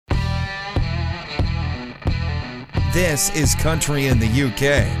This is Country in the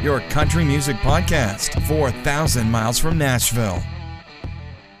UK, your country music podcast, 4,000 miles from Nashville.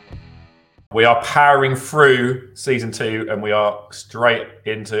 We are powering through season 2 and we are straight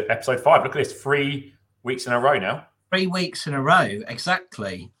into episode 5. Look at this, 3 weeks in a row now. 3 weeks in a row,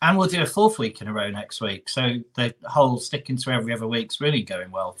 exactly. And we'll do a 4th week in a row next week. So the whole sticking to every other week's really going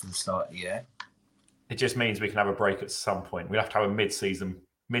well for the start of the year. It just means we can have a break at some point. We'll have to have a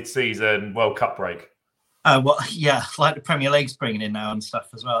mid-season World Cup break. Well, yeah, like the Premier League's bringing in now and stuff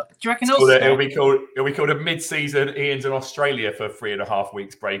as well. Do you reckon it'll be called a mid-season Ian's in Australia for 3.5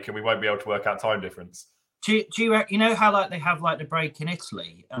 weeks break, and we won't be able to work out time difference. Do you reckon, you know how like they have like the break in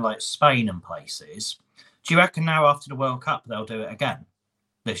Italy and like Spain and places? Do you reckon now after the World Cup they'll do it again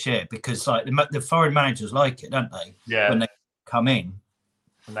this year? Because like the foreign managers like it, don't they? Yeah. When they come in.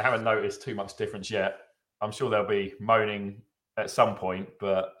 And they haven't noticed too much difference yet. I'm sure they'll be moaning at some point,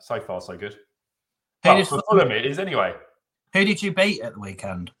 but so far so good. Well, for Fulham it is anyway. Who did you beat at the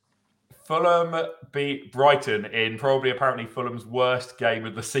weekend? Fulham beat Brighton in apparently Fulham's worst game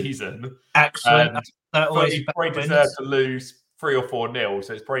of the season. Excellent. That always probably deserved to lose 3 or 4-0,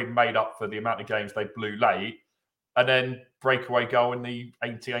 so it's probably made up for the amount of games they blew late. And then breakaway goal in the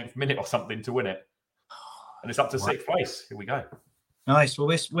 88th minute or something to win it. And it's up to 6th place. Here we go. Nice.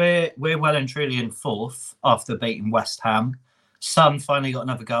 Well, we're well and truly in 4th after beating West Ham. Son finally got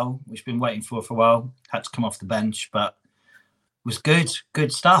another goal, which we've been waiting for a while. Had to come off the bench, but it was good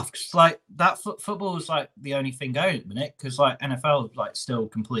stuff. Cause like that football is like the only thing going at the minute, because like NFL is like still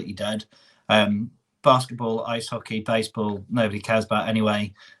completely dead. Basketball, ice hockey, baseball, nobody cares about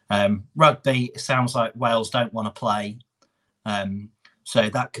anyway. Rugby, it sounds like Wales don't want to play. So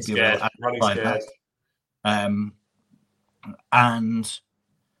that could be a real and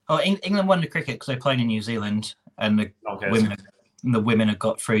England won the cricket because they're playing in New Zealand, and the women have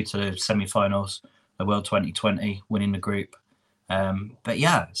got through to the semi-finals of World 2020, winning the group. But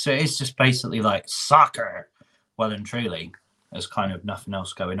yeah, so it's just basically like soccer, well and truly. There's kind of nothing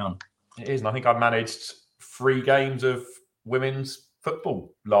else going on. It is, and I think I managed 3 games of women's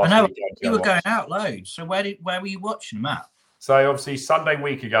football last week. I know you were going out loads. So where were you watching them at? So obviously Sunday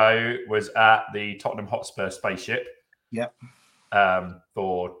week ago was at the Tottenham Hotspur Spaceship. Yep.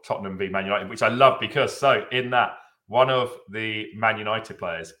 For Tottenham v Man United, which I love because in that one of the Man United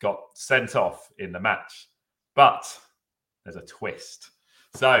players got sent off in the match, but there's a twist.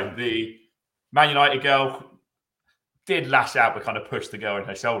 So the Man United girl did lash out but kind of pushed the girl in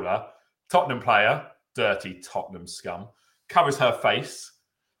her shoulder. Tottenham player, dirty Tottenham scum, covers her face.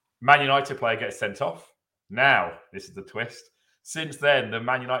 Man United player gets sent off. Now, this is the twist. Since then, the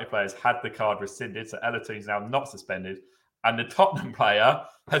Man United players had the card rescinded, so Ella Tooney's now not suspended, and the Tottenham player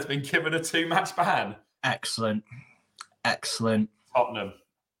has been given a 2-match ban. Excellent. Tottenham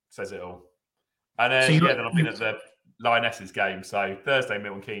says it all. And then, then I've been at the Lionesses game. So Thursday,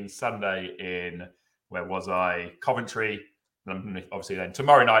 Milton Keynes, Sunday in, where was I? Coventry. And obviously then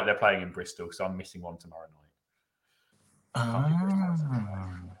tomorrow night they're playing in Bristol, so I'm missing one tomorrow night.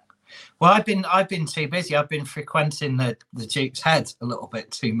 Well, I've been too busy. I've been frequenting the Duke's Head a little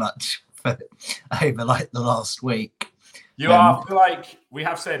bit too much over like the last week. You are like we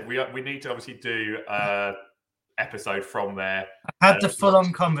have said we need to obviously do episode from there. I had the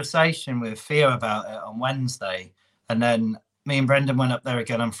full-on conversation with Theo about it on Wednesday, and then me and Brendan went up there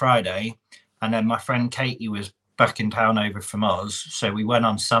again on Friday, and then my friend Katie was back in town over from Oz, so we went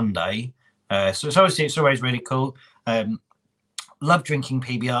on Sunday. So it's always really cool. Love drinking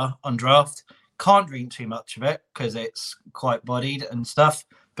PBR on draft. Can't drink too much of it because it's quite bodied and stuff,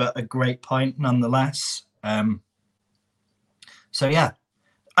 but a great pint nonetheless. So yeah,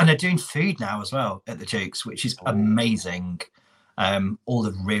 and they're doing food now as well at the Dukes, which is amazing. All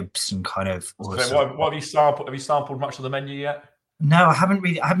the ribs and kind of. What have you sampled? Have you sampled much of the menu yet? No, I haven't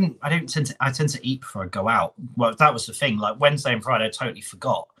really. I tend to eat before I go out. Well, that was the thing. Like Wednesday and Friday, I totally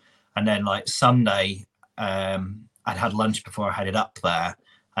forgot, and then like Sunday, I'd had lunch before I headed up there,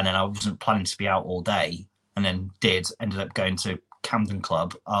 and then I wasn't planning to be out all day, and then ended up going to Camden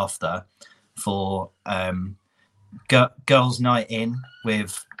Club after for girls' night in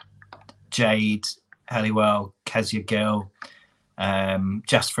with Jade, Helliwell, Kezia Gill,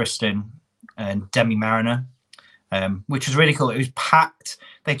 Jess Friston, and Demi Mariner, which was really cool. It was packed.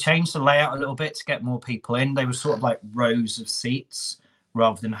 They changed the layout a little bit to get more people in. They were sort of like rows of seats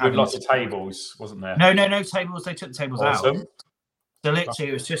rather than having lots of tables, wasn't there? No tables. They took the tables out. So literally,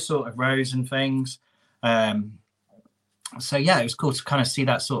 it was just sort of rows and things. So yeah, it was cool to kind of see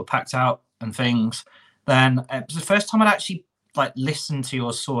that sort of packed out and things. Then it was the first time I'd actually like listened to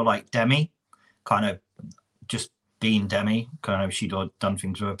or saw like Demi kind of just Bean Demi. Kind of she'd done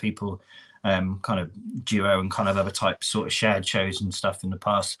things with other people, kind of duo and kind of other type sort of shared shows and stuff in the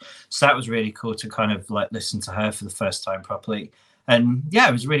past. So that was really cool to kind of like listen to her for the first time properly. And yeah,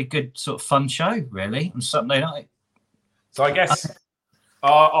 it was a really good sort of fun show, really, on Sunday night. So I guess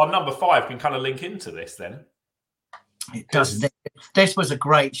our number 5 can kind of link into this then. It does. This was a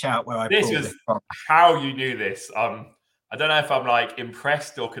great shout where I this pulled was it from. How you knew this. I don't know if I'm like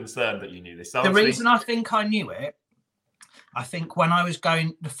impressed or concerned that you knew this. So the reason I think I knew it, I think when I was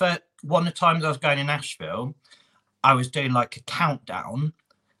going, one of the times I was going in Nashville, I was doing like a countdown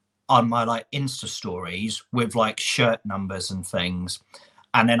on my like Insta stories with like shirt numbers and things.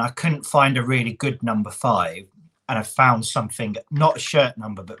 And then I couldn't find a really good number 5. And I found something, not a shirt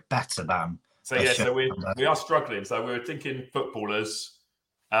number, but better than. So yeah, so we are struggling. So we were thinking footballers.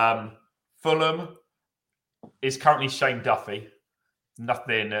 Fulham is currently Shane Duffy.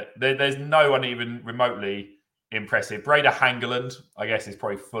 Nothing. There's no one even remotely impressive. Breda Hangeland, I guess, is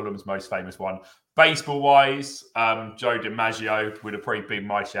probably Fulham's most famous one. Baseball-wise, Joe DiMaggio would have probably been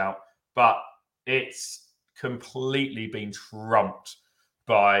my shout. But it's completely been trumped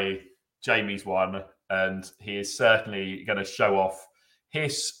by Jamie's one. And he is certainly going to show off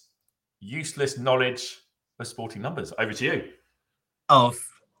his useless knowledge of sporting numbers. Over to you. Of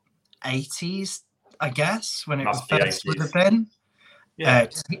 80s, I guess, when it was first 80s. would have been. Yeah.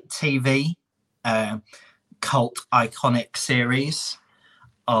 TV, cult iconic series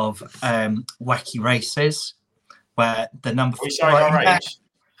of wacky races, where the number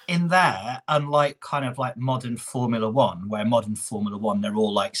in there, unlike kind of like modern Formula One, where modern Formula One they're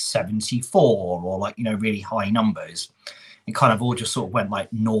all like 74 or like, you know, really high numbers. It kind of all just sort of went like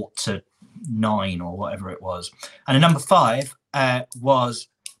 0 to 9 or whatever it was. And the number 5 was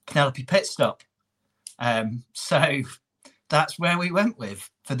Penelope Pitstop. So that's where we went with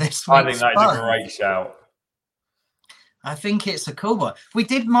for this week. I think that is a great shout. I think it's a cool one. We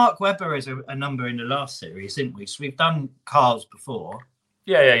did Mark Webber as a number in the last series, didn't we? So we've done cars before.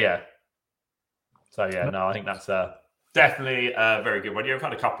 Yeah. So yeah, no, I think that's definitely a very good one. You've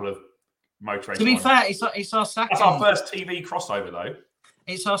had a couple of motor race. To be fair, it's our second. That's our first TV crossover, though.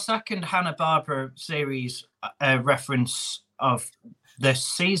 It's our second Hanna-Barbera series reference of this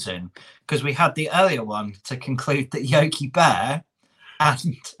season, because we had the earlier one to conclude that Yogi Bear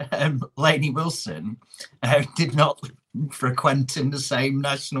and Lainey Wilson did not frequent in the same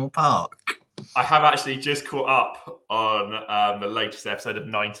national park. I have actually just caught up on the latest episode of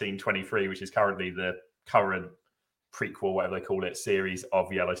 1923, which is currently the current prequel, whatever they call it, series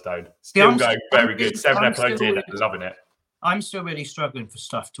of Yellowstone. Still going very good. 7 episodes in, loving it. I'm still really struggling for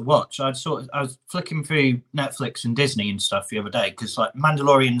stuff to watch. I was flicking through Netflix and Disney and stuff the other day, because like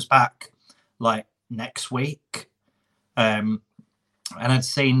Mandalorian's back like next week. And I'd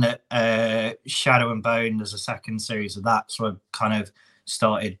seen that Shadow and Bone, there's a second series of that. So I kind of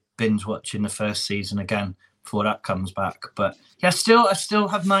started binge watching the first season again before that comes back. But yeah, I still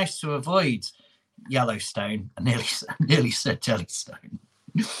have managed to avoid Yellowstone. I nearly said Jellystone.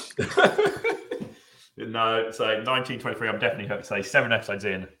 No, so 1923, I'm definitely going to say 7 episodes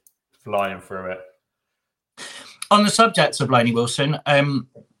in, flying through it. On the subject of Lainey Wilson,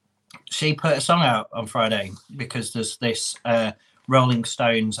 she put a song out on Friday because there's this Rolling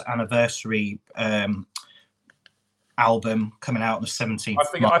Stones anniversary album coming out on the 17th.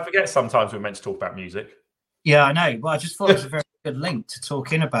 I forget sometimes we're meant to talk about music. Yeah, I know. Well, I just thought it was a very good link to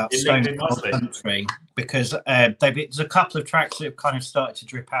talking about Stone Cold Country, because there's a couple of tracks that have kind of started to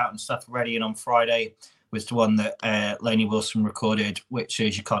drip out and stuff already. And on Friday was the one that Lainey Wilson recorded, which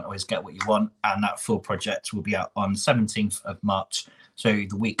is You Can't Always Get What You Want. And that full project will be out on 17th of March. So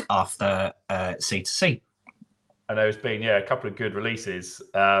the week after C2C. And there's been, a couple of good releases.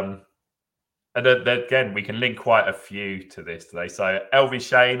 And then, again, we can link quite a few to this today. So Elvie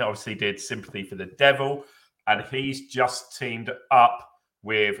Shane obviously did Sympathy for the Devil, and he's just teamed up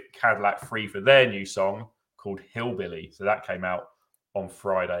with Cadillac Free for their new song called Hillbilly. So that came out on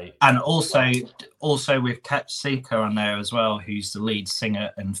Friday. And also with Kat Seeker on there as well, who's the lead singer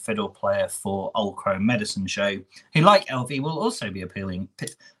and fiddle player for Old Crow Medicine Show, who, like Elvie, will also be appearing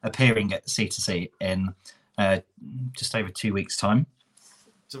at C2C in just over 2 weeks' time.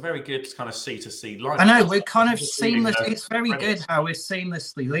 It's a very good kind of C2C line. I know, we're kind of seamless. It's very good how we're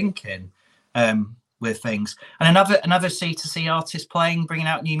seamlessly linking with things. And another C2C artist bringing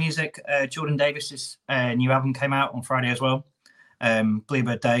out new music. Jordan Davis's new album came out on Friday as well.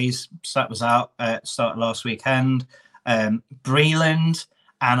 Bluebird Days, so that was out started last weekend. Breland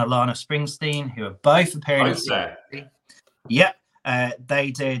and Alana Springsteen, who are both appearing at C2C. Yeah,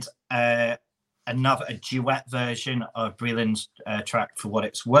 they did a duet version of Breland's track For What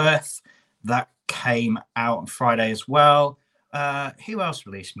It's Worth. That came out on Friday as well. Who else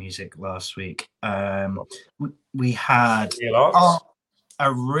released music last week? We had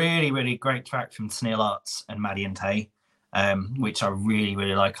a really, really great track from Sneal Arts and Maddie and Tay, which I really,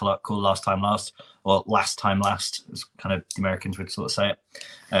 really like a lot, called Last Time Last, or Last Time Last, as kind of the Americans would sort of say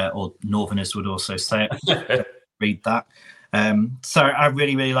it, or Northerners would also say it. Read that. So I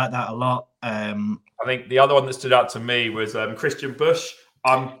really, really like that a lot. I think the other one that stood out to me was Christian Bush.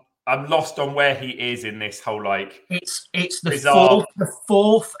 I'm lost on where he is in this whole It's the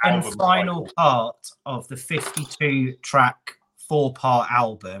fourth and final part of the 52 track 4-part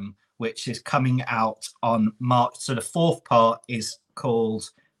album, which is coming out on March. So the fourth part is called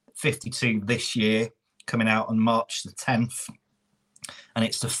 52 this year, coming out on March the 10th, and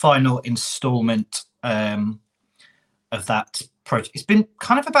it's the final installment of that project. It's been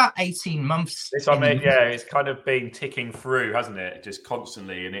kind of about 18 months. It's kind of been ticking through, hasn't it? Just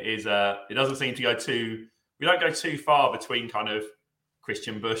constantly, and it is. It doesn't seem to go too. We don't go too far between kind of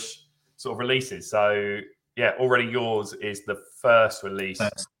Christian Bush sort of releases. So yeah, Already Yours is the first release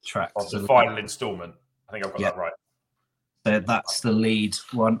track of the final installment. I think I've got that right. So that's the lead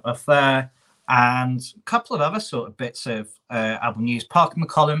one of there. And a couple of other sort of bits of album news. Parker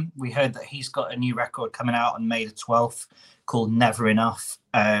McCollum, we heard that he's got a new record coming out on May the 12th called Never Enough.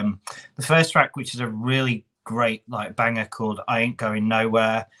 The first track, which is a really great banger, called I Ain't Going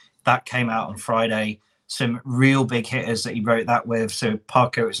Nowhere, that came out on Friday. Some real big hitters that he wrote that with. So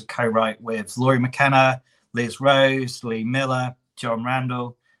Parker was a co-write with Laurie McKenna, Liz Rose, Lee Miller, John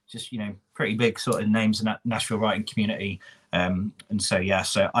Randall, just, pretty big sort of names in that Nashville writing community. And so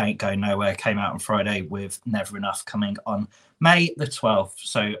I Ain't Going Nowhere came out on Friday, with Never Enough coming on May the 12th.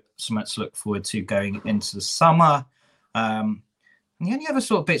 So something to look forward to going into the summer. And the only other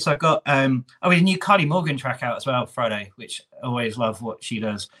sort of bits I've got, a new Carly Morgan track out as well Friday, which I always love what she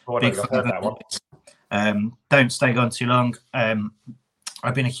does. Big fan of that. Don't Stay Gone Too Long.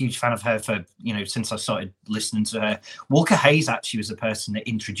 I've been a huge fan of her for, since I started listening to her. Walker Hayes actually was the person that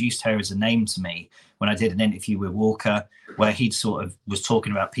introduced her as a name to me when I did an interview with Walker, where he sort of was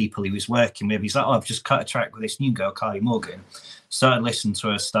talking about people he was working with. He's like, I've just cut a track with this new girl, Carly Morgan. Started listening to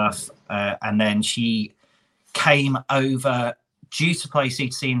her stuff. And then she came over due to play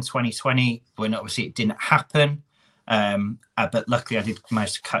C2C in 2020, when obviously it didn't happen. But luckily I did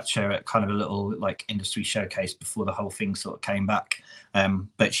manage to catch her at kind of a little industry showcase before the whole thing sort of came back.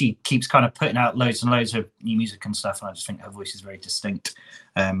 But she keeps kind of putting out loads and loads of new music and stuff, and I just think her voice is very distinct.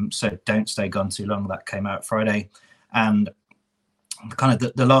 So Don't Stay Gone Too Long, that came out Friday. And kind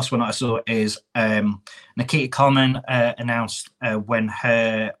of the last one I saw is Nikita Coleman announced when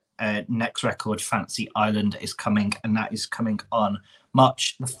her next record, Fantasy Island, is coming, and that is coming on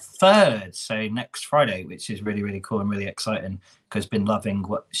March the 3rd, so next Friday, which is really, really cool and really exciting, because been loving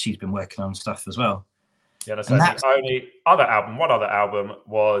what she's been working on stuff as well. Yeah, that's the only other album. One other album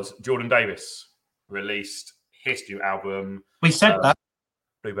was Jordan Davis released his new album. We said that.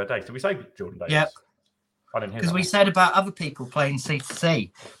 Bluebird Days. Did we say Jordan Davis? Yeah. I didn't hear because that. We said about other people playing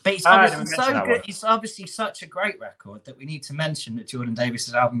C2C, but it's obviously so good. It's obviously such a great record that we need to mention that Jordan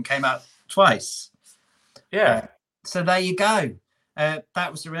Davis's album came out twice. Yeah. So there you go.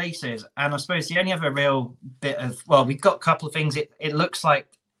 That was the releases, and I suppose the only other real bit of, we've got a couple of things. It looks like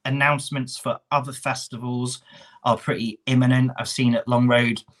announcements for other festivals are pretty imminent. I've seen at Long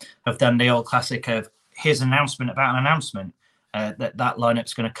Road have done the old classic of here's an announcement about an announcement. That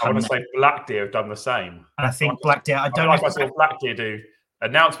lineup's going to come. I want to say Black Deer have done the same. And I think Black Deer. I saw Black Deer do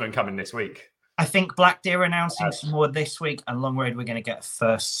announcement coming this week. I think Black Deer announcing some more this week, and Long Road we're going to get a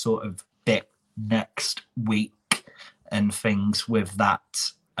first sort of bit next week and things with that.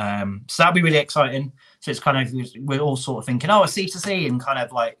 So that'll be really exciting. So it's kind of, we're all sort of thinking, a C2C, and kind of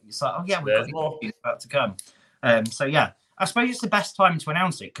it's like, we've got it's about to come. So yeah. I suppose it's the best time to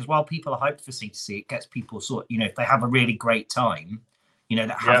announce it, because while people are hyped for C2C, it gets people sort of, if they have a really great time,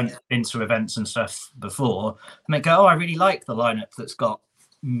 that haven't been to events and stuff before, and they go, I really like the lineup that's got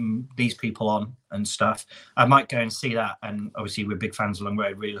these people on and stuff. I might go and see that. And obviously we're big fans of Long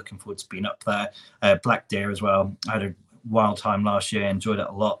Road, really looking forward to being up there. Black Deer as well. I had a wild time last year, enjoyed it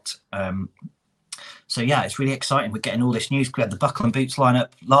a lot. So yeah, it's really exciting. We're getting all this news. We had the Buckle and Boots lineup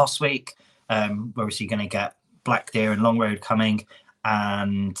last week. We're obviously going to get Black Deer and Long Road coming,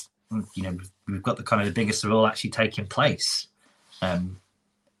 and we've got the kind of the biggest of all actually taking place.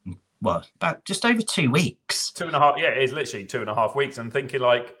 About just over 2 weeks. 2.5, yeah, it is literally 2.5 weeks. And thinking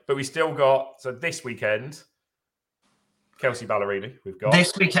but we still got, so this weekend, Kelsea Ballerini, we've got.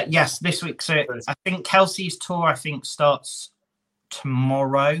 This weekend, yes, this week. So I think Kelsey's tour, starts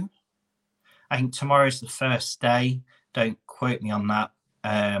tomorrow. I think tomorrow's the first day. Don't quote me on that.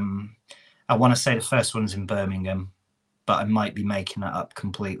 I want to say the first one's in Birmingham, but I might be making that up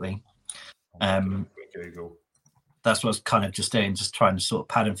completely. Google. That's what I was kind of just doing, just trying to sort of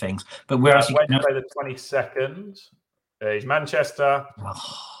pattern things. But we're actually Wednesday the 22nd is Manchester.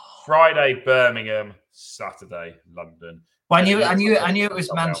 Friday, Birmingham. Saturday, London. Well, I knew it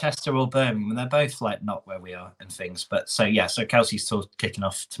was Manchester or Birmingham. They're both like not where we are and things. But so Kelsey's tour kicking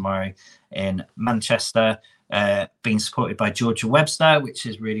off tomorrow in Manchester, being supported by Georgia Webster, which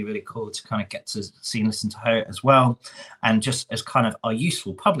is really, really cool to kind of get to see and listen to her as well. And just as kind of a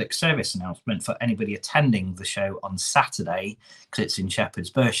useful public service announcement for anybody attending the show on Saturday, because it's in Shepherd's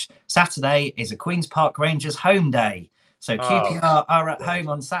Bush. Saturday is a Queen's Park Rangers home day. So QPR are at home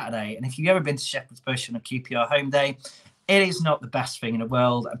on Saturday. And if you've ever been to Shepherd's Bush on a QPR home day, it is not the best thing in the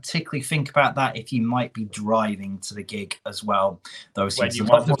world. I particularly think about that if you might be driving to the gig as well. When you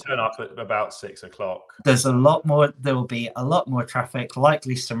want to turn up at about 6 o'clock. There's a lot more. There will be a lot more traffic,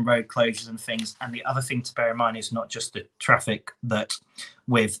 likely some road closures and things. And the other thing to bear in mind is not just the traffic, that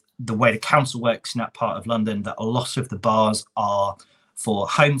with the way the council works in that part of London, that a lot of the bars are for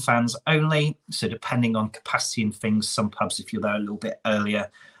home fans only. So depending on capacity and things, some pubs, if you're there a little bit earlier,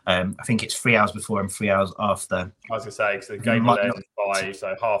 I think it's 3 hours before and 3 hours after. I was going to say, because the game will end at 5,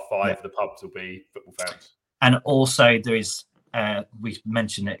 so 5:30 the pubs will be football fans. And also there is, we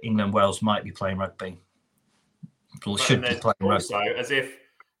mentioned that England Wales might be playing rugby. Or should be playing rugby. Also, as if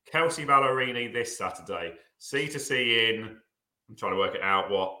Kelsey Ballerini this Saturday, C2C in, I'm trying to work it out,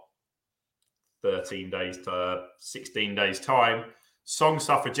 13 days to 16 days time, Song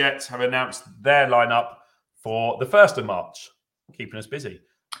Suffragettes have announced their lineup for the 1st of March, keeping us busy.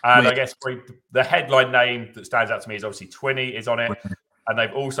 And I guess the headline name that stands out to me is obviously Twinny is on it. And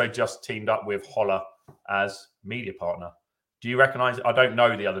they've also just teamed up with Holler as media partner. Do you recognise it? I don't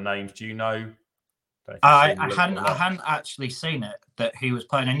know the other names. Do you know? I hadn't actually seen it, that he was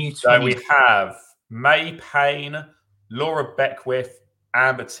playing a new Twinny. So we have May Payne, Laura Beckwith,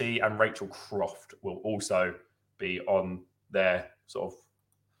 Amber T and Rachel Croft will also be on their sort of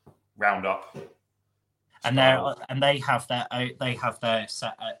roundup. And they have their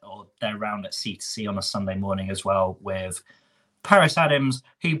set or their round at C2C on a Sunday morning as well, with Paris Adams,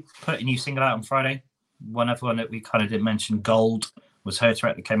 who put a new single out on Friday. One other one that we kind of didn't mention, Gold, was her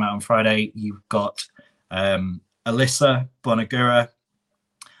track that came out on Friday. You've got Alyssa Bonagura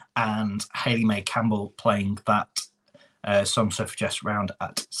and Hayley May Campbell playing that Song Suffragette round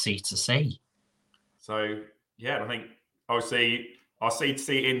at C2C. So yeah, I think obviously our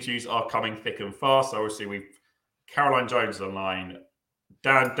C2C interviews are coming thick and fast. So obviously we've Caroline Jones is online,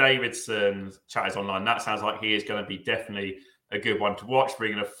 Dan Davidson chat is online. That sounds like he is going to be definitely a good one to watch,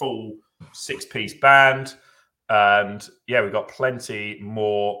 bringing a full 6-piece band. And yeah, we've got plenty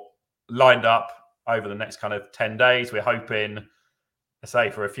more lined up over the next kind of 10 days. We're hoping, I say,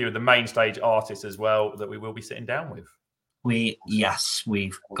 for a few of the main stage artists as well that we will be sitting down with. We've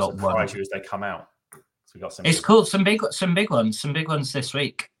got one. You as they come out. So we got some. It's cool. Some big ones this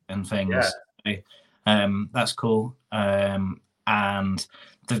week and things. Yeah. That's cool. And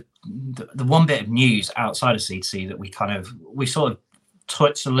the one bit of news outside of C2C that we sort of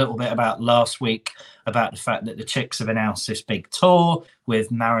touched a little bit about last week, about the fact that the Chicks have announced this big tour with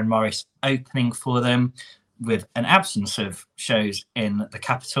Maren Morris opening for them, with an absence of shows in the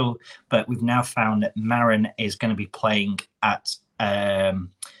capital. But we've now found that Maren is going to be playing at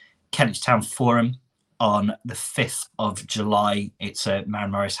Kentish Town Forum on the 5th of July. It's a Maren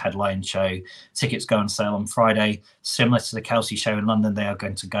Morris headline show. Tickets go on sale on Friday. Similar to the Kelsey show in London, they are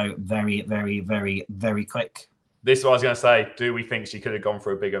going to go very, very, very, very quick. This is what I was going to say. Do we think she could have gone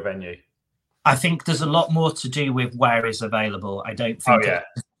for a bigger venue? I think there's a lot more to do with where is available. I don't think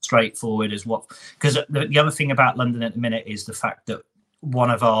it's straightforward as what... Because the other thing about London at the minute is the fact that one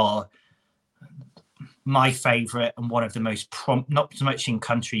of my favourite and one of the most not so much in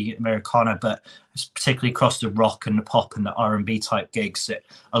country Americana, but particularly across the rock and the pop and the R&B type gigs, that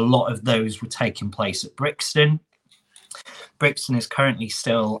a lot of those were taking place at Brixton. Brixton is currently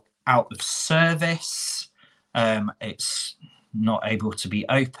still out of service. It's not able to be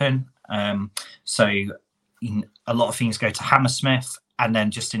open. So a lot of things go to Hammersmith. And then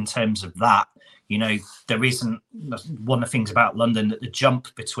just in terms of that, there isn't one of the things about London, that the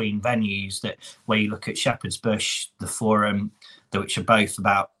jump between venues, that where you look at Shepherd's Bush, the Forum, which are both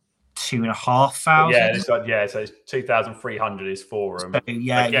about 2,500. So it's 2,300 is Forum. So,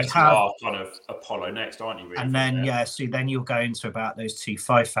 you are kind of Apollo next, aren't you? Really, and then so then you'll go into about those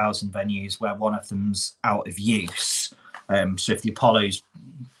 5,000 venues where one of them's out of use. So if the Apollo's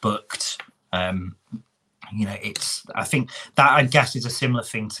booked, I think that, I guess, is a similar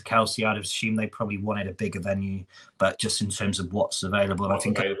thing to Kelsey. I'd assume they probably wanted a bigger venue, but just in terms of what's available, but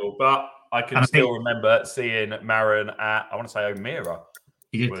I can still remember seeing Maron at, I want to say O'Meara.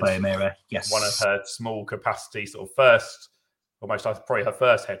 He did play O'Meara, yes. One of her small capacity sort of first, almost probably her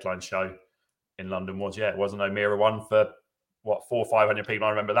first headline show in London was, it was an O'Meara one for, 400 or 500 people. I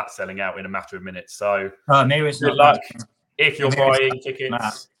remember that selling out in a matter of minutes. So O'Meara's good luck. If you're buying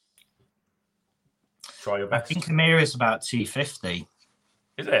tickets, try your best. I think O'Meara's about 250.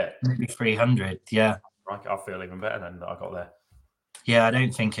 Is it? Maybe 300, yeah. Right, I feel even better than I got there. Yeah, I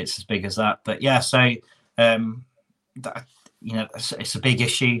don't think it's as big as that. But yeah, so, it's a big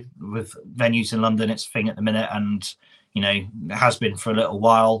issue with venues in London. It's a thing at the minute, and, it has been for a little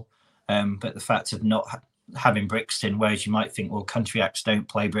while. But the fact of not having Brixton, whereas you might think, well, country acts don't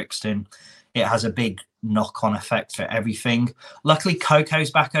play Brixton, it has a big knock-on effect for everything. Luckily, Coco's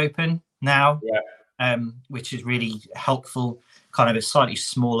back open now, which is really helpful. Kind of a slightly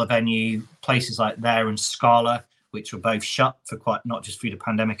smaller venue, places like there and Scala, which were both shut for quite, not just through the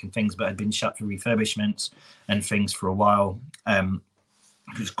pandemic and things, but had been shut for refurbishments and things for a while. It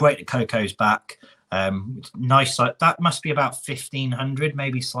was great that Coco's back. Nice, like that must be about 1,500,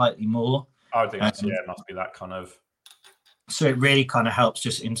 maybe slightly more. I think it must be that kind of. So it really kind of helps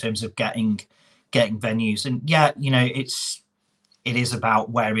just in terms of getting venues, and it is about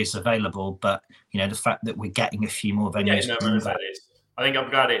where is available, but the fact that we're getting a few more venues. I think I'm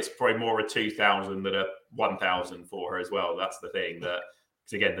glad it's probably more a 2,000 than a 1,000 for her as well. That's the thing, that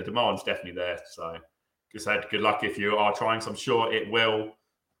because again the demand's definitely there. So just said good luck if you are trying. So I'm sure it will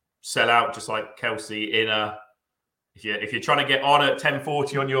sell out, just like Kelsey if you're trying to get on at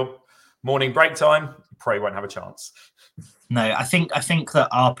 10:40 on your morning break time, you probably won't have a chance. No, I think that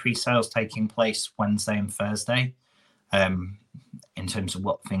our pre-sales taking place Wednesday and Thursday. In terms of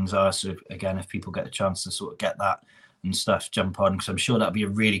what things are, so again, if people get a chance to sort of get that and stuff, jump on, because I'm sure that'll be a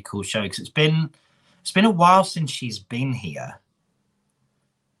really cool show. Because it's been a while since she's been here.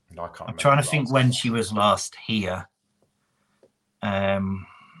 I'm trying to think when she was last here.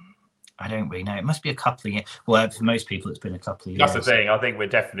 I don't really know. It must be a couple of years. Well, for most people, it's been a couple of years. That's the thing. I think we're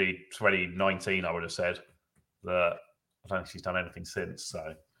definitely 2019. I would have said that. I don't think she's done anything since.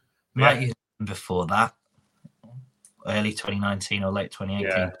 So might have been before that. Early 2019 or late 2018.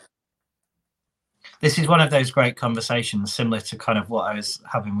 Yeah. This is one of those great conversations, similar to kind of what I was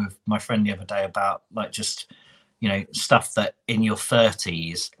having with my friend the other day about like just, stuff that in your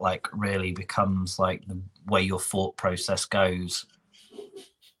 30s, like really becomes like the way your thought process goes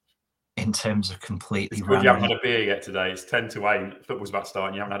in terms of completely. You haven't had a beer yet today. It's 10-8. Football's about to start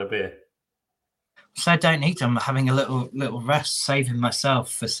and you haven't had a beer. So I don't need them. I'm having a little rest, saving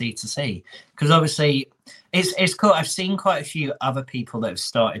myself for C2C, because obviously it's cool. I've seen quite a few other people that have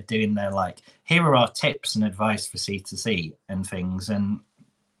started doing their like, here are our tips and advice for C2C and things. And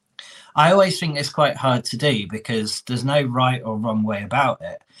I always think it's quite hard to do because there's no right or wrong way about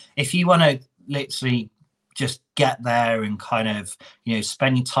it. If you want to literally just get there and kind of,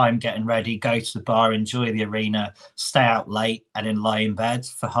 spend your time getting ready, go to the bar, enjoy the arena, stay out late and then lie in bed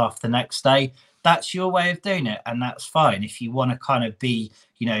for half the next day, that's your way of doing it, and that's fine. If you want to kind of be,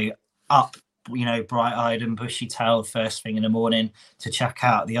 up, bright-eyed and bushy-tailed first thing in the morning to check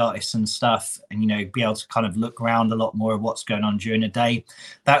out the artists and stuff, and be able to kind of look around a lot more of what's going on during the day,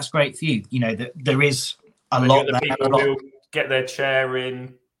 that's great for you. There is a lot there. People who get their chair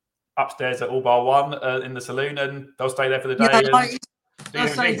in upstairs at All Bar One in the saloon, and they'll stay there for the day.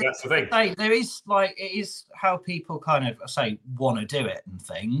 That's the thing. There is it is how people kind of want to do it and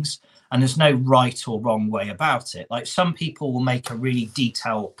things, and there's no right or wrong way about it. Like some people will make a really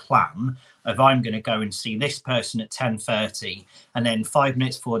detailed plan of I'm going to go and see this person at 10:30, and then 5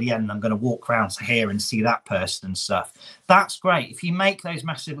 minutes before the end I'm going to walk around to here and see that person and stuff. That's great. If you make those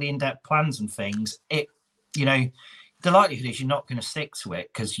massively in-depth plans and things, the likelihood is you're not going to stick to it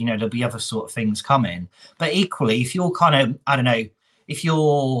because there'll be other sort of things coming. But equally, if you're kind of, I don't know, if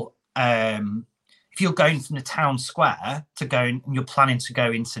you're going from the town square to go and you're planning to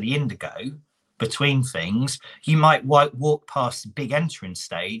go into the Indigo between things, you might walk past the big entrance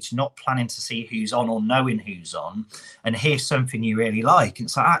stage, not planning to see who's on or knowing who's on, and hear something you really like. And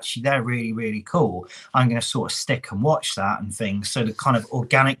so actually they're really, really cool. I'm going to sort of stick and watch that and things. So the kind of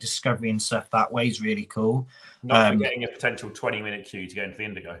organic discovery and stuff that way is really cool. Not forgetting a potential 20-minute queue to get into the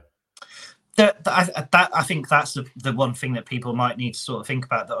Indigo. I think that's the one thing that people might need to sort of think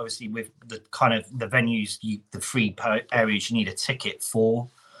about, that obviously with the kind of the venues, the free areas you need a ticket for.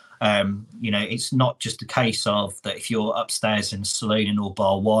 It's not just a case of that if you're upstairs in the saloon or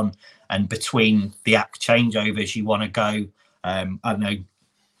Bar One and between the act changeovers you want to go, I don't know,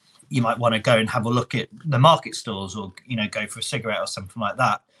 you might want to go and have a look at the market stores or, go for a cigarette or something like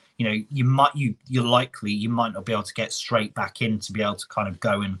that. you know, you might not be able to get straight back in to be able to kind of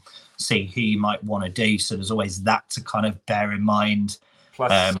go and see who you might want to do. So there's always that to kind of bear in mind.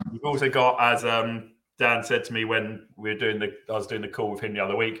 Plus, you've also got, as Dan said to me when I was doing the call with him the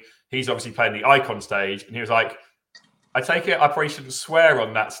other week, he's obviously playing the Icon stage, and he was like, I take it I probably shouldn't swear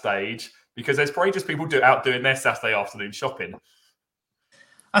on that stage because there's probably just people out doing their Saturday afternoon shopping.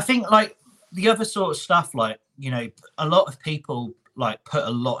 I think like the other sort of stuff, like, you know, a lot of people like put a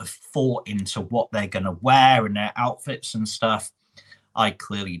lot of thought into what they're going to wear and their outfits and stuff. I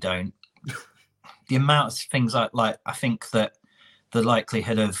clearly don't. The amount of things like I think that the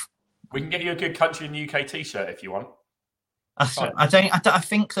likelihood of, we can get you a good Country in the UK t-shirt if you want. I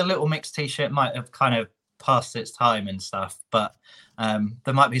think the Little Mix t-shirt might have kind of passed its time and stuff, but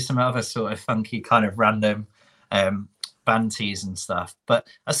there might be some other sort of funky kind of random band tees and stuff. But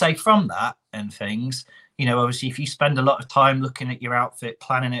I say from that and things, you know, obviously if you spend a lot of time looking at your outfit,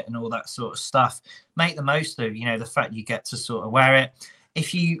 planning it and all that sort of stuff, make the most of, you know, the fact you get to sort of wear it.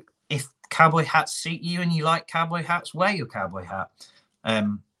 If cowboy hats suit you and you like cowboy hats, wear your cowboy hat.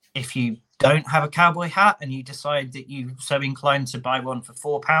 If you don't have a cowboy hat and you decide that you're so inclined to buy one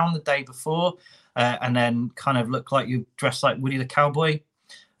for £4 the day before, and then kind of look like you dressed like Woody the Cowboy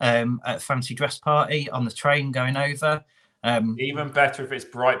at a fancy dress party on the train going over. Even better if it's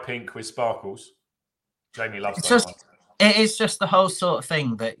bright pink with sparkles. Jamie loves that one. It is just the whole sort of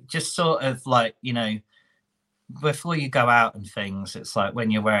thing that just sort of like, you know, before you go out and things, it's like when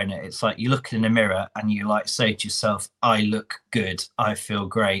you're wearing it, it's like you look in the mirror and you like say to yourself, I look good, I feel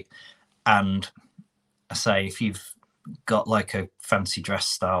great. And I say, if you've got like a fancy dress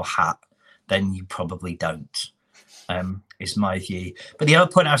style hat, then you probably don't, is my view. But the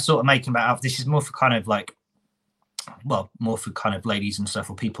other point I was sort of making about this is more for kind of like, well, more for kind of ladies and stuff,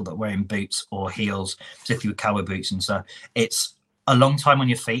 or people that are wearing boots or heels, particularly with cowboy boots and stuff. It's a long time on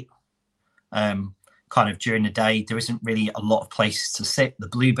your feet. Kind of during the day, there isn't really a lot of places to sit. The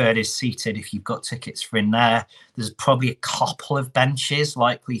Bluebird is seated if you've got tickets for in there. There's probably a couple of benches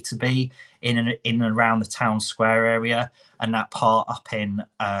likely to be in and around the town square area, and that part up in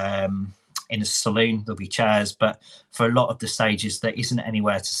the saloon there'll be chairs. But for a lot of the stages, there isn't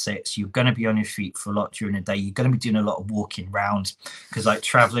anywhere to sit, so you're going to be on your feet for a lot during the day. You're going to be doing a lot of walking around because, like,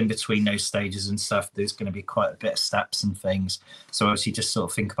 traveling between those stages and stuff, there's going to be quite a bit of steps and things. So obviously just sort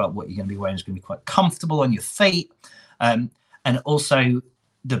of think about what you're going to be wearing is going to be quite comfortable on your feet. And also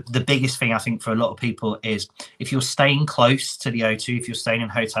the biggest thing I think for a lot of people is if you're staying close to the O2, if you're staying in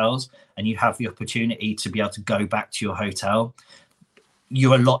hotels and you have the opportunity to be able to go back to your hotel,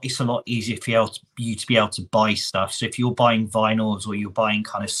 it's a lot easier for you to be able to buy stuff. So if you're buying vinyls or you're buying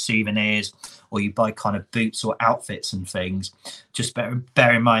kind of souvenirs or you buy kind of boots or outfits and things, just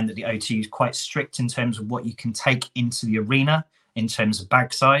bear in mind that the O2 is quite strict in terms of what you can take into the arena in terms of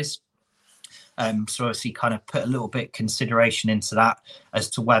bag size. So obviously kind of put a little bit of consideration into that as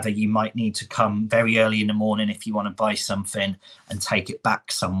to whether you might need to come very early in the morning if you want to buy something and take it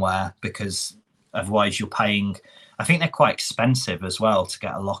back somewhere, because otherwise you're paying. I think they're quite expensive as well to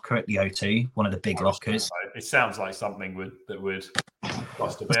get a locker at the O2, one of the big lockers. It sounds like something that would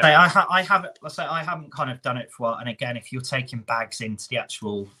cost a bit. I haven't kind of done it for a while. And again, if you're taking bags into the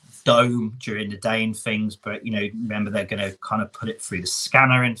actual dome during the day and things, but, you know, remember they're going to kind of put it through the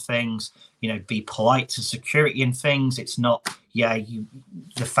scanner and things, you know, be polite to security and things. It's not,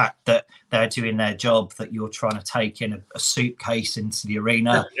 the fact that they're doing their job that you're trying to take in a suitcase into the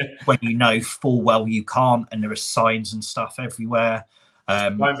arena when you know full well you can't, and there are signs and stuff everywhere.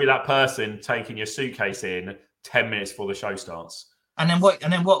 Won't be that person taking your suitcase in 10 minutes before the show starts. And then what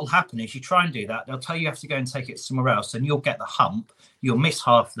will happen is you try and do that. They'll tell you have to go and take it somewhere else, and you'll get the hump. You'll miss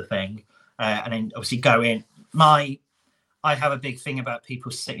half the thing, and then obviously go in. I have a big thing about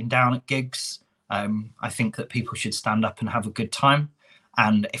people sitting down at gigs. I think that people should stand up and have a good time.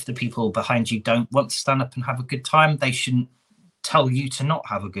 And if the people behind you don't want to stand up and have a good time, they shouldn't tell you to not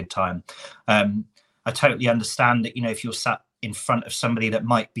have a good time. I totally understand that, you know, if you're sat in front of somebody that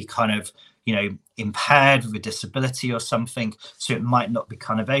might be kind of, you know, impaired with a disability or something, so it might not be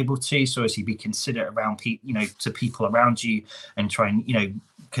kind of able to. So as you be considerate around people, you know, to people around you and try and, you know,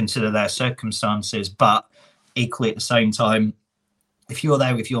 consider their circumstances. But equally at the same time, if you're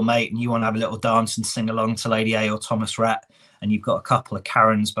there with your mate and you want to have a little dance and sing along to Lady A or Thomas Rhett, and you've got a couple of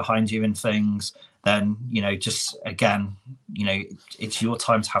Karens behind you and things, then, you know, just again, you know, it's your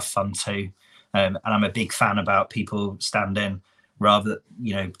time to have fun too. And I'm a big fan about people standing rather,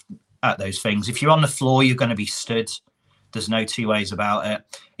 you know, at those things. If you're on the floor, you're going to be stood. There's no two ways about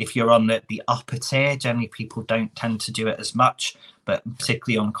it. If you're on the upper tier, generally people don't tend to do it as much, but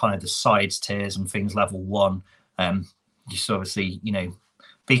particularly on kind of the sides tiers and things, level one, just obviously, you know,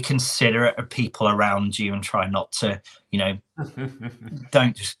 be considerate of people around you and try not to, you know,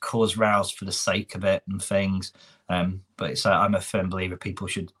 don't just cause rows for the sake of it and things. But I'm a firm believer people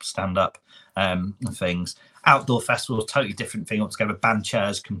should stand up and things. Outdoor festivals, totally different thing altogether. Ban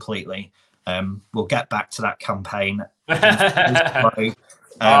chairs completely. We'll get back to that campaign. I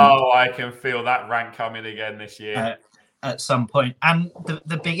can feel that rank coming again this year at some point. And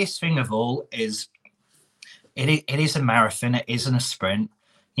the biggest thing of all is it is a marathon. It isn't a sprint.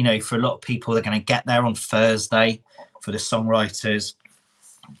 You know, for a lot of people, they're going to get there on Thursday. For the songwriters,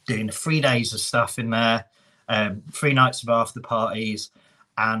 doing 3 days of stuff in there, 3 nights of after parties,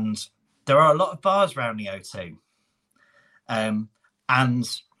 and there are a lot of bars around the O2.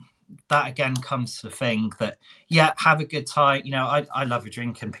 And that again comes to the thing that, yeah, have a good time. You know, I love a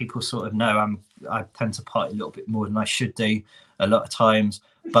drink, and people sort of know I tend to party a little bit more than I should do a lot of times.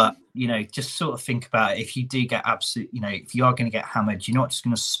 But, you know, just sort of think about it. If you do get if you are going to get hammered, you're not just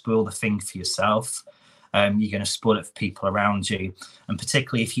going to spoil the thing for yourself. You're going to spoil it for people around you. And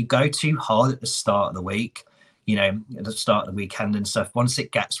particularly if you go too hard at the start of the week, you know, at the start of the weekend and stuff, once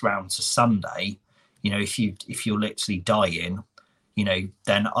it gets round to Sunday, you know, if you're literally dying, you know,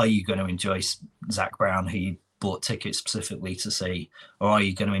 then are you going to enjoy Zach Brown, who you bought tickets specifically to see, or are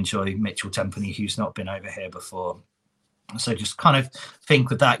you going to enjoy Mitchell Tempany, who's not been over here before? So just kind of think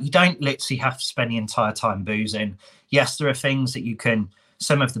with that. You don't literally have to spend the entire time boozing. Yes, there are things that you can.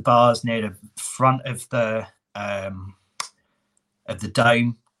 Some of the bars near the front of the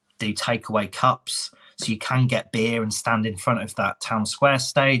dome do takeaway cups, so you can get beer and stand in front of that town square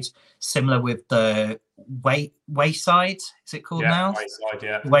stage. Similar with the Wayside, is it called now? Wayside,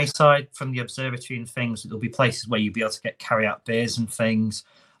 yeah. Wayside from the observatory and things. There'll be places where you'll be able to carry out beers and things.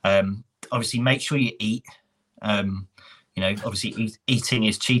 Obviously, make sure you eat. You know, obviously eating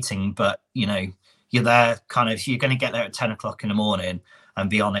is cheating, but you know, you're there you're going to get there at 10 o'clock in the morning and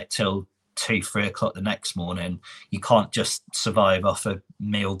be on it till 2-3 o'clock the next morning. You can't just survive off a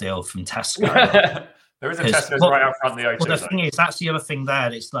meal deal from Tesco. There is a Tesco's right out front of the O2. Well, the thing is, that's the other thing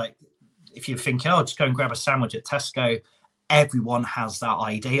there. It's like, if you're thinking, just go and grab a sandwich at Tesco, everyone has that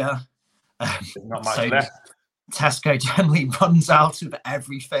idea. Not much left. Tesco generally runs out of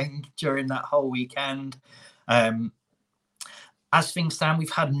everything during that whole weekend. As things stand, we've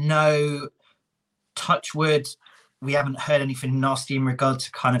had no, touch wood, we haven't heard anything nasty in regard to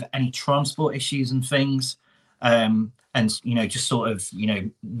kind of any transport issues and things. And, you know, just sort of, you know,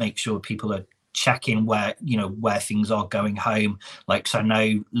 make sure people are checking where things are going home. Like, so I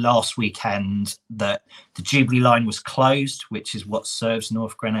know last weekend that the Jubilee line was closed, which is what serves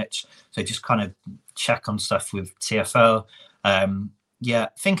North Greenwich. So just kind of check on stuff with TfL. Yeah,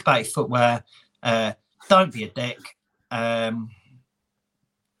 think about your footwear. Don't be a dick.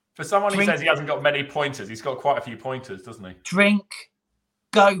 For someone who says he hasn't got many pointers, he's got quite a few pointers, doesn't he? Drink,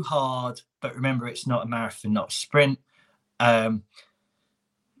 go hard, but remember it's not a marathon, not a sprint. Don't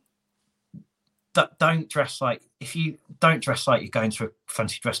dress like you're going to a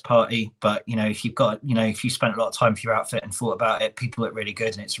fancy dress party, but you know, if you spent a lot of time with your outfit and thought about it, people look really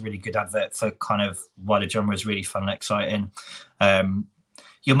good, and it's a really good advert for kind of why the genre is really fun and exciting.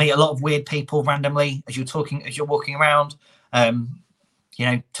 You'll meet a lot of weird people randomly as you're walking around. You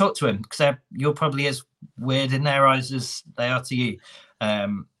know, talk to them, because you're probably as weird in their eyes as they are to you.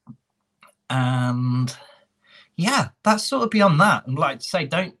 And yeah, that's sort of beyond that. And like to say,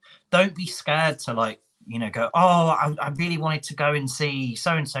 don't be scared to, like, you know, go, I really wanted to go and see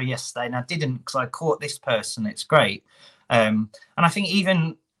so and so yesterday, and I didn't because I caught this person. It's great. And I think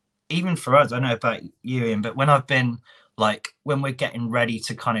even for us, I don't know about you, Ian, but when we're getting ready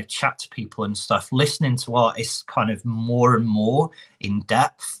to kind of chat to people and stuff, listening to artists kind of more and more in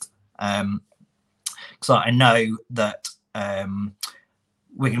depth. Because I know that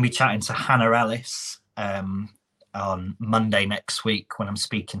we're going to be chatting to Hannah Ellis on Monday next week when I'm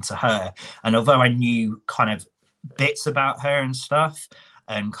speaking to her. And although I knew kind of bits about her and stuff,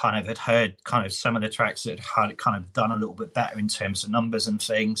 and kind of had heard kind of some of the tracks that had kind of done a little bit better in terms of numbers and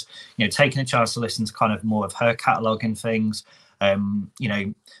things, you know, taking a chance to listen to kind of more of her catalogue and things. You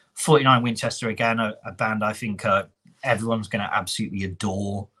know, 49 Winchester, again, a band I think everyone's going to absolutely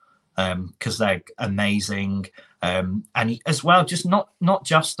adore, because they're amazing. And as well, just not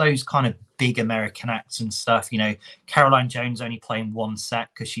just those kind of big American acts and stuff. You know, Caroline Jones only playing one set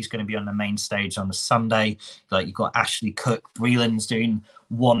because she's going to be on the main stage on the Sunday. Like, you've got Ashley Cook, Breland's doing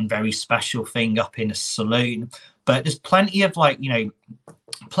one very special thing up in a saloon. But there's plenty of, like, you know,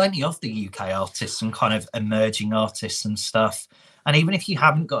 plenty of the UK artists and kind of emerging artists and stuff. And even if you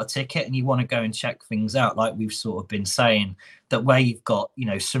haven't got a ticket and you want to go and check things out, like we've sort of been saying, that where you've got,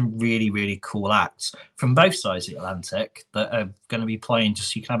 some really, really cool acts from both sides of the Atlantic that are going to be playing,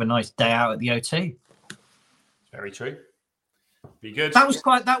 just so you can have a nice day out at the O2. Very true. Be good. That was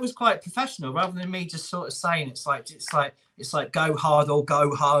quite professional, rather than me just sort of saying it's like go hard or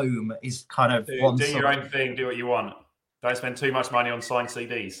go home is kind of do your own thing, do what you want. Don't spend too much money on signed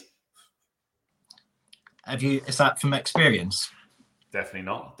CDs. Is that from experience? Definitely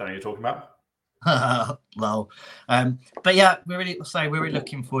not. Don't know what you're talking about. Well, but yeah, we're really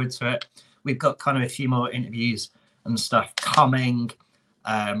looking forward to it. We've got kind of a few more interviews and stuff coming.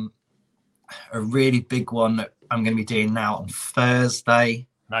 A really big one that I'm going to be doing now on Thursday.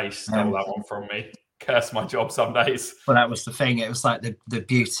 No, you stole that one from me. Curse my job some days. Well, that was the thing. It was like the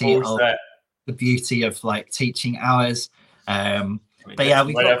beauty of like teaching hours. But yeah,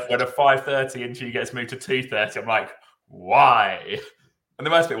 when a 5:30 interview gets moved to 2:30, I'm like, why? And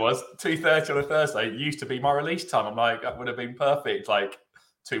the worst bit was 2:30 on a Thursday used to be my release time. I'm like, that would have been perfect like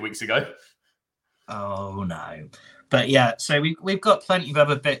 2 weeks ago. Oh no. But yeah, so we've got plenty of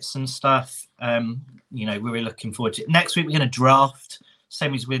other bits and stuff. We're really looking forward to it. Next week we're going to draft,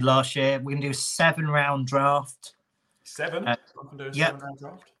 same as we did last year. We're going to do a 7-round draft. 7? Yeah.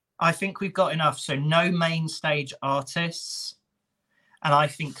 Draft? I think we've got enough. So no main stage artists. And I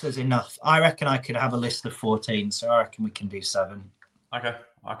think there's enough. I reckon I could have a list of 14, so I reckon we can do 7. Okay,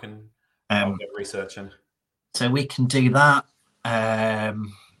 I'll get researching. So we can do that.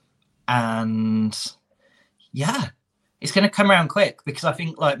 And yeah, it's going to come around quick, because I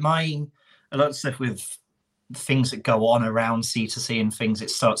think like a lot of stuff with things that go on around C2C and things, it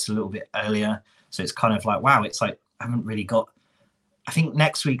starts a little bit earlier. So it's kind of like, wow, it's like, I haven't really got, I think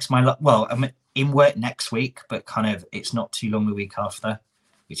next week's I'm in work next week, but kind of it's not too long the week after,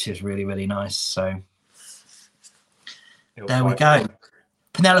 which is really, really nice. So there we go.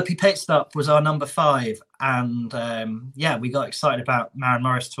 Penelope Pitstop was our number 5. And we got excited about Maren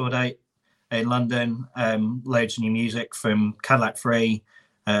Morris tour date in London. Loads of new music from Cadillac Free,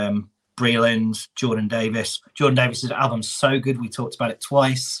 Breland, Jordan Davis. Jordan Davis's album's so good, we talked about it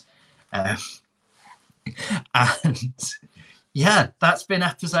twice. And yeah, that's been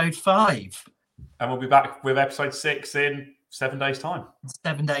episode 5. And we'll be back with episode 6 in 7 days' time.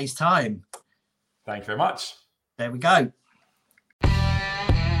 7 days' time. Thank you very much. There we go.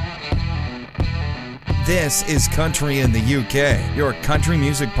 This is Country in the UK, your country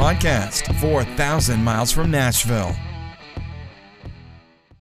music podcast, 4,000 miles from Nashville.